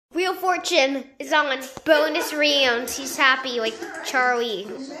fortune is on bonus rounds. He's happy like Charlie.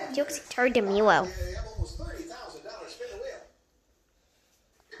 He looks like Charlie DeMilo.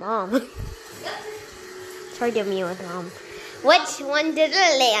 Mom. Charlie DeMilo's mom. Which one did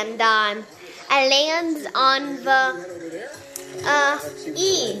it land on? It lands on the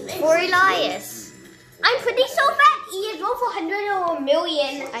E for Elias. I'm pretty so fat. E is worth 100 or a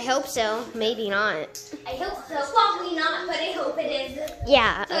million. I hope so. Maybe not. I hope so. Probably not, but I hope it is.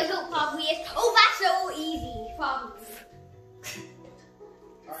 Yeah. So I hope probably is. Oh, that's so easy. Probably.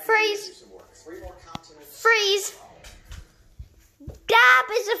 Phrase. Phrase. Dab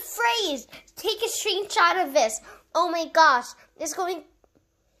is a phrase. Take a screenshot of this. Oh my gosh. It's going.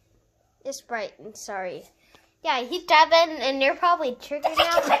 It's bright. I'm sorry. Yeah, he's dabbing, and they're probably triggered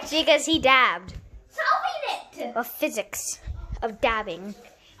now because he dabbed. Solving it. The physics of dabbing.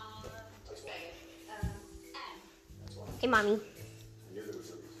 Hey, mommy.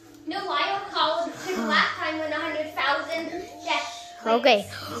 No, I don't call it because last time when 100,000. Okay.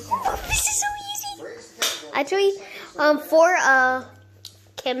 Oh, this is so easy. Actually, for a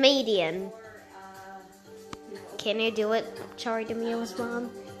comedian. Can you do it, Charlie DeMilo's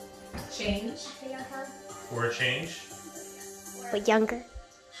mom? Change. For a change? But younger.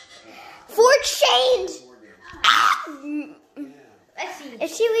 For change! Let's see.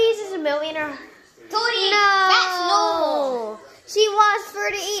 If she loses $1 million or... Tony, No! that's normal. She lost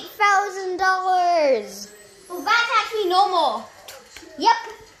 $38,000. Well, that's actually normal. Yep.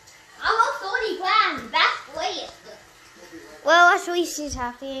 I lost 30 grand. That's great. Well, at least she's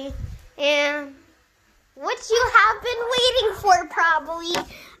happy. And what you have been waiting for, probably.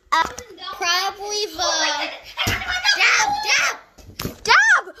 Probably the...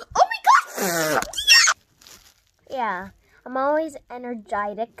 Dab! Oh my gosh! Yeah, I'm always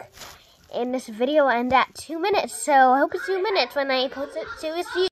energetic. And this video will end at 2 minutes, so I hope it's 2 minutes when I post it to you.